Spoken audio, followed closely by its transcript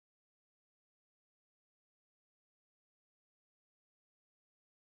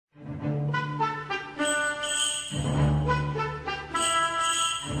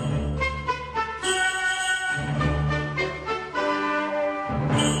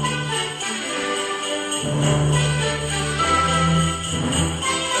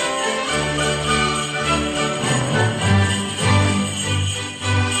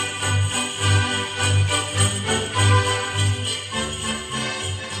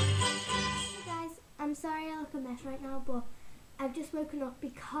sorry I look a mess right now, but I've just woken up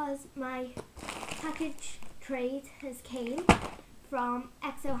because my package trade has came from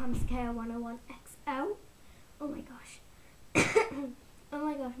Xohamstercare101xo. Oh my gosh. Oh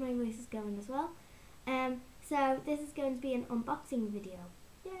my gosh, my voice is going as well. So this is going to be an unboxing video.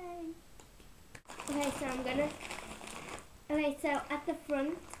 Yay! Okay, so at the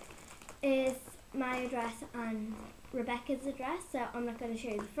front is my address and Rebecca's address, so I'm not going to show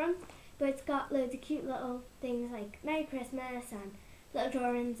you the front, but it's got loads of cute little things like Merry Christmas and little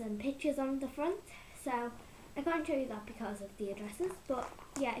drawings and pictures on the front, so I can't show you that because of the addresses, but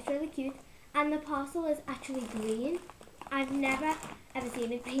yeah, it's really cute. And the parcel is actually green. I've never ever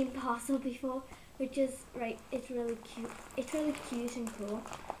seen a green parcel before, which is right, it's really cute. It's really cute and cool.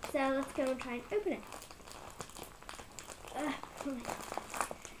 So let's go and try and open it. Oh my God.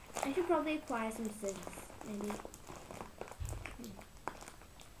 I should probably acquire some scissors, maybe.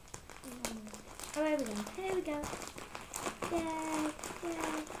 Oh, here we go. Here we go. Yay!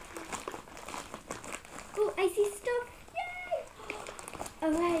 Yay! Oh, I see stuff! Yay!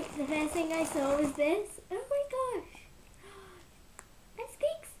 Oh right, the first thing I saw was this. Oh my gosh! And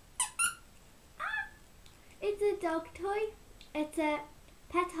squeaks! Ah! It's a dog toy. It's a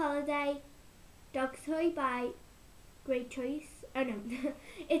Pet Holiday dog toy by Great Choice. Oh no,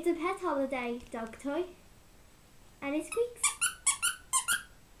 it's a Pet Holiday dog toy, and it squeaks.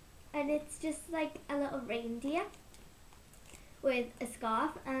 And it's just like a little reindeer with a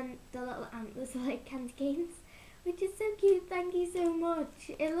scarf, and the little antlers are like candy canes, which is so cute. Thank you so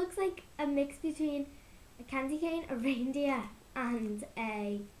much. It looks like a mix between a candy cane, a reindeer, and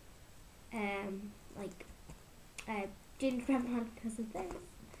a gingerbread man because of this.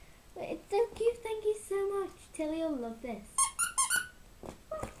 But it's so cute. Thank you so much. Tilly will love this.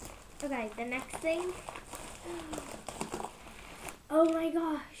 Okay, the next thing. Oh my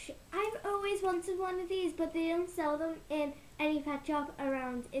gosh, I've always wanted one of these, but they don't sell them in any pet shop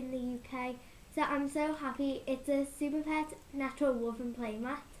around in the UK. So I'm so happy. It's a Super Pet natural woven play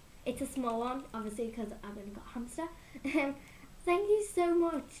mat. It's a small one, obviously, because I've only got a hamster. Thank you so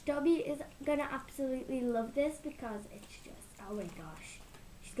much. Dobby is gonna absolutely love this because it's just, oh my gosh,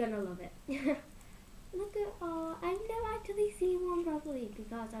 she's gonna love it. Look at, oh, I've never actually seen one properly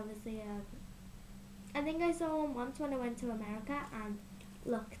because obviously I think I saw one once when I went to America and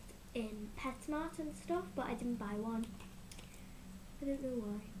looked in PetSmart and stuff, but I didn't buy one. I don't know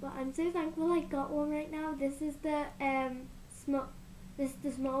why, but I'm so thankful I got one right now. This is the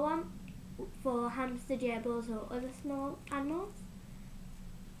small one for hamster gerbils or other small animals.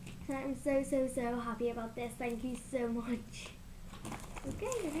 So I'm so happy about this. Thank you so much.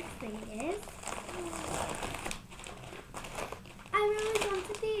 Okay, the next thing is, I've always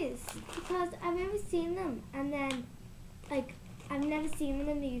wanted these because I've never seen them, and then like I've never seen them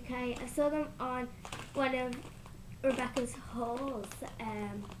in the UK. I saw them on one of Rebecca's hauls,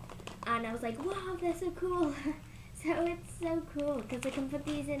 and I was like, wow, they're so cool. So it's so cool because I can put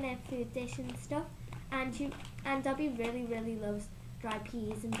these in a food dish and stuff, and Dobby really loves dried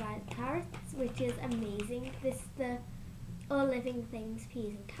peas and dried carrots, which is amazing. This is the all living things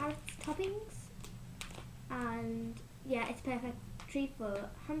peas and carrots toppings, and yeah, it's perfect treat for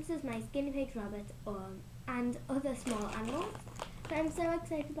hamsters, mice, guinea pigs, rabbits, and other small animals. So I'm so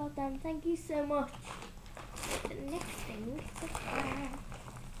excited about them. Thank you so much. The next thing is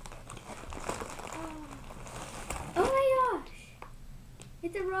oh my gosh!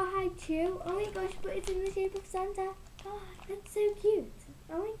 It's a rawhide chew. Oh my gosh, but it's in the shape of Santa. Oh, that's so cute.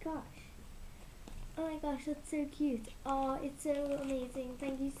 Oh my gosh. Oh my gosh, that's so cute. Oh, it's so amazing.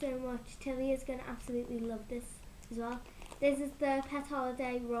 Thank you so much. Tilly is going to absolutely love this as well. This is the Pet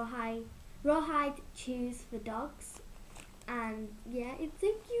Holiday rawhide chews for dogs. And yeah, it's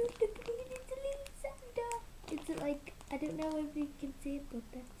so cute. Look at it, it's a little Santa. It's like, I don't know if you can see it, but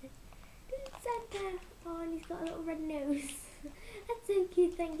that's it. Little Santa. Oh, and he's got a little red nose. That's so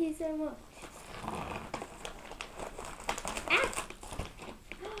cute. Thank you so much. Ah!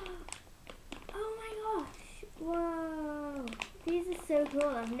 Oh my gosh. Whoa. These are so cool.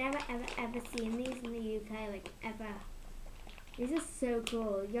 I've never ever seen these in the UK, like ever. These are so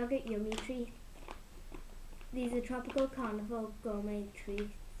cool. Yogurt yummy treats. These are tropical carnival gourmet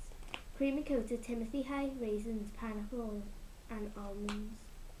treats. Creamy coated Timothy hay, raisins, pineapple, and almonds.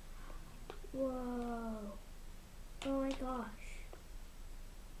 Whoa. Oh my gosh.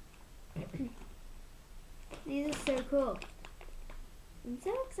 These are so cool. I'm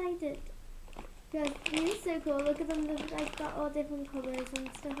so excited. Because these are so cool. Look at them, they've like got all different colours and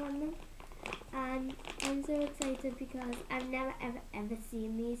stuff on them. And I'm so excited because I've never ever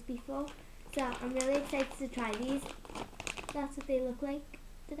seen these before. So I'm really excited to try these. That's what they look like.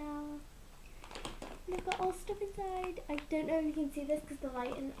 Ta-da! they've got all stuff inside. I don't know if you can see this because the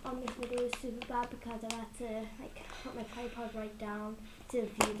lighting on this video is super bad because I had to like put my tripod right down to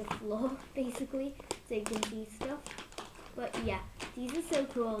view the floor basically so you can see stuff. But yeah, these are so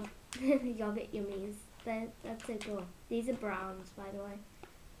cool. Yogurt yummies. That's so cool. These are browns, by the way.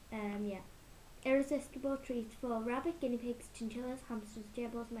 Yeah. Irresistible treats for rabbit, guinea pigs, chinchillas, hamsters,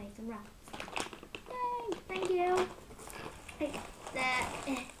 gerbils, mice, and rats. Yay! Thank you. Okay,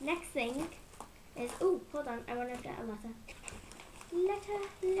 the next thing is, oh, hold on, I want to get a letter.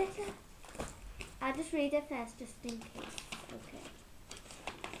 Letter. I'll just read it first, just in case. Okay.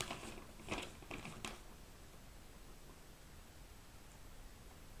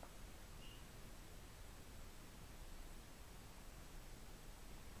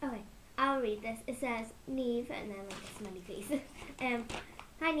 Okay, I'll read this. It says, Neve, and then like a smiley face.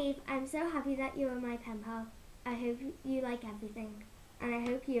 Hi Neve, I'm so happy that you are my pen pal. I hope you like everything, and I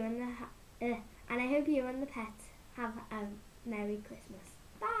hope you and the pets have a Merry Christmas.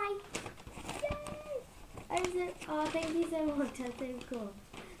 Bye. Yay! Oh, thank you so much. That's so cool.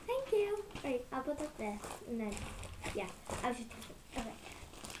 Thank you. Right, I'll put up this, and then yeah, I'll just okay.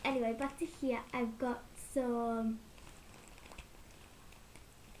 Anyway, back to here. I've got some.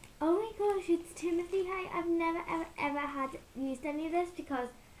 Oh my gosh, it's Timothy Hay. I've never ever had used any of this because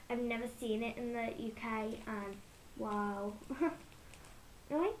I've never seen it in the UK, and wow.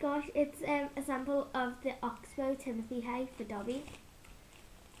 Oh my gosh, it's a sample of the Oxbow Timothy Hay for Dobby.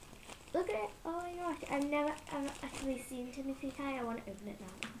 Look at it. Oh my gosh, I've never ever actually seen Timothy Hay. I want to open it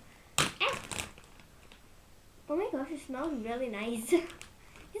now. Oh my gosh, it smells really nice. It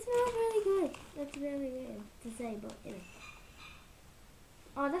smells really good. That's really weird to say, but you know.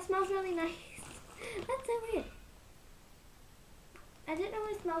 Oh, that smells really nice. That's so weird. I don't know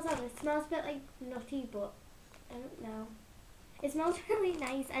what it smells like. It smells a bit like nutty, but I don't know. It smells really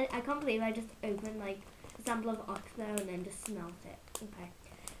nice. I can't believe I just opened like a sample of Oxbow and then just smelled it. Okay.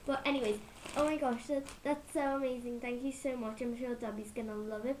 But anyways, oh my gosh, that's so amazing. Thank you so much. I'm sure Dobby's gonna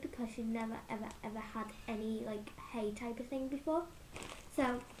love it because she's never ever had any like hay type of thing before.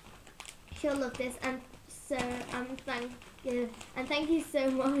 So she'll love this, and so thank you so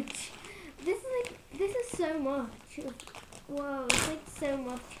much. This is so much. Whoa, it's like so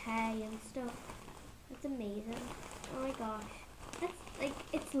much hay and stuff. That's amazing. Oh my gosh. That's like,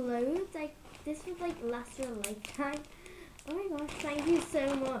 it's loads. Like this would like last you a lifetime. Oh my gosh, thank you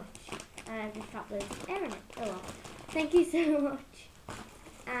so much. And I've just got loads of air in it. Oh well. Thank you so much.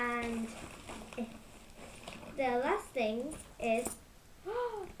 And the last thing is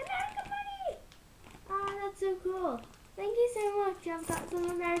American money! Oh, that's so cool. Thank you so much. I've got some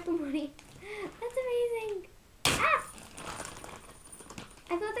American money. That's amazing. Ah!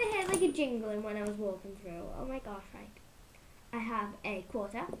 I thought I heard like a jingling when I was walking through. Oh my gosh, right. I have a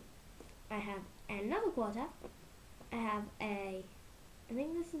quarter. I have another quarter. I have I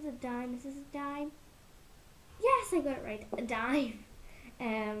think this is a dime. This is a dime. Yes, I got it right. A dime.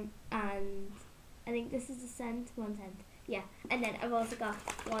 And I think this is a cent. 1 cent. Yeah. And then I've also got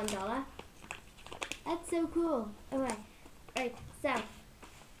 $1. That's so cool. Okay. Right. So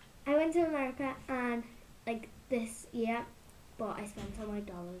I went to America and like this year, but I spent all my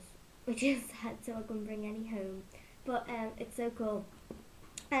dollars, which is sad, so I couldn't bring any home. But it's so cool.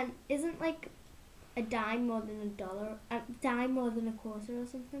 And isn't like a dime more than a dollar? A dime more than a quarter or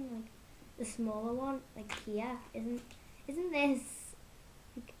something? Like the smaller one, like here, isn't this?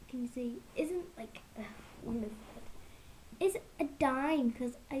 Like, can you see? Isn't like is a dime?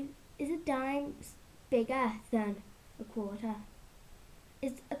 Because is a dime bigger than a quarter?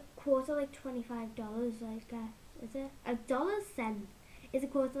 Is a quarter like $25? I guess. Is it a dollar cent? Is a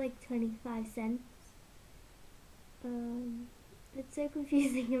quarter like 25 cents? It's so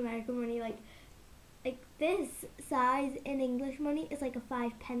confusing. American money, like this size in English money is like a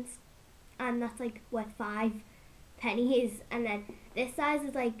 5 pence, and that's like worth 5 pennies. And then this size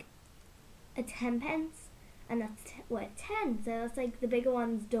is like a 10 pence, and that's worth 10. So that's like the bigger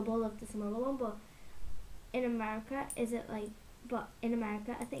one's double of the smaller one. But in America, in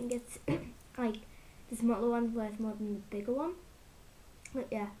America, I think it's like the smaller one's worth more than the bigger one. But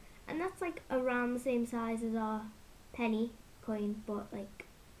yeah, and that's like around the same size as our penny coin, but like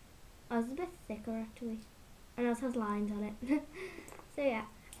ours is a bit thicker actually, and ours has lines on it. So yeah,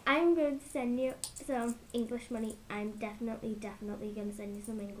 I'm going to send you some English money. I'm definitely going to send you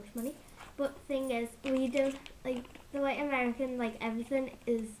some English money. But the thing is, we do like the way American, like everything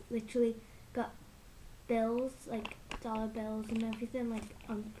is literally got bills, like dollar bills and everything, like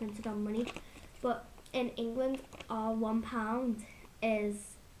printed on money. But in England, our £1 is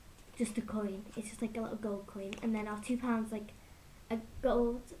just a coin. It's just like a little gold coin, and then our £2 like a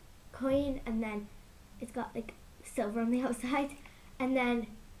gold coin, and then it's got like silver on the outside, and then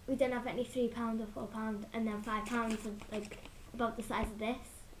we don't have any £3 or £4, and then £5 of like about the size of this,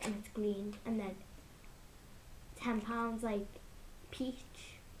 and it's green, and then £10 like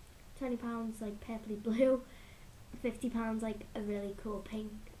peach, £20 like purpley blue, £50 like a really cool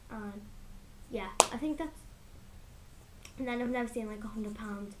pink, and yeah, I think that's. And then I've never seen like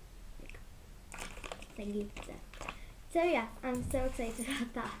 £100 like thingy. So yeah, I'm so excited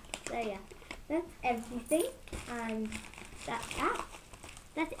about that. So yeah, that's everything, and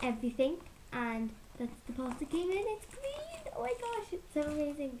that's everything, and that's the part that came in. It's green. Oh my gosh, it's so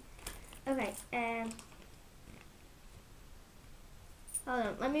amazing. Okay, hold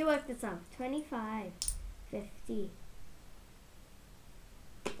on, let me work this out. 25, 50.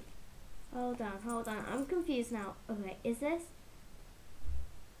 Hold on, I'm confused now. Okay, is this?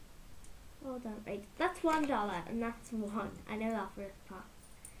 Hold on, right, that's $1, and that's 1. I know that for a fact.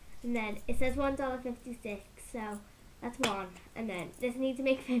 And then it says $1.56, so that's 1. And then this needs to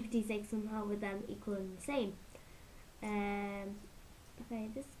make 56 somehow with them equaling the same. Okay,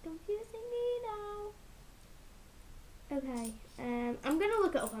 this is confusing me now. Okay, I'm gonna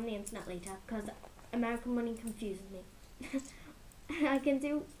look it up on the internet later because American money confuses me. I can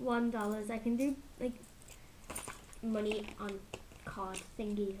do $1. I can do like money on card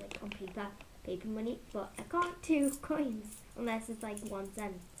thingy, like on paper money, but I can't do coins unless it's like 1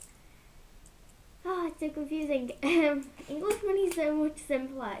 cent. Oh, it's so confusing. English money is so much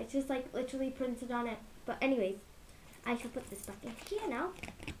simpler. It's just like literally printed on it. But anyways, I shall put this back in here now.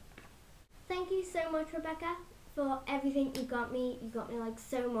 Thank you so much, Rebecca, for everything you got me. You got me like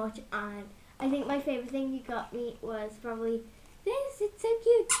so much, and I think my favorite thing you got me was probably this. It's so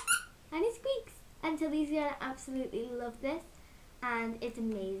cute, and it squeaks. And Tilly's gonna absolutely love this, and it's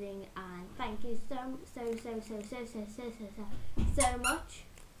amazing. And thank you so much.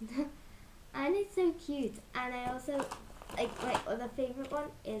 And it's so cute. And I also like my other favorite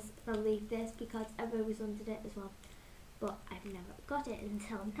one is probably this because I've always wanted it as well, but I've never got it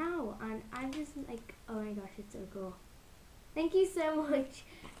until now, and I'm just like, oh my gosh, it's so cool. Thank you so much.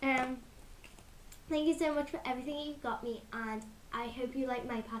 Thank you so much for everything you got me, and I hope you like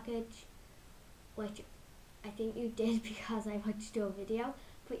my package, which I think you did because I watched your video.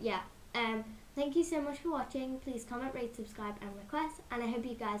 But yeah, thank you so much for watching. Please comment, rate, subscribe, and request. And I hope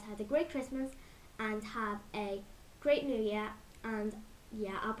you guys had a great Christmas and have a great New Year. And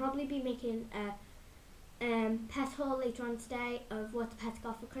yeah, I'll probably be making a pet haul later on today of what the pets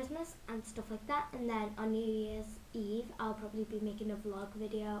got for Christmas and stuff like that. And then on New Year's Eve, I'll probably be making a vlog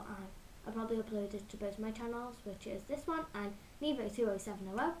video, and I'll probably upload it to both my channels, which is this one and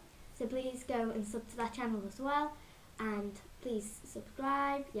Nevo207xo. So please go and sub to that channel as well, and please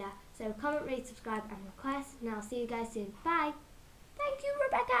subscribe. Yeah, so comment, rate, subscribe, and request, and I'll see you guys soon. Bye. Thank you,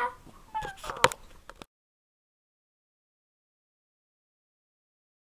 Rebecca.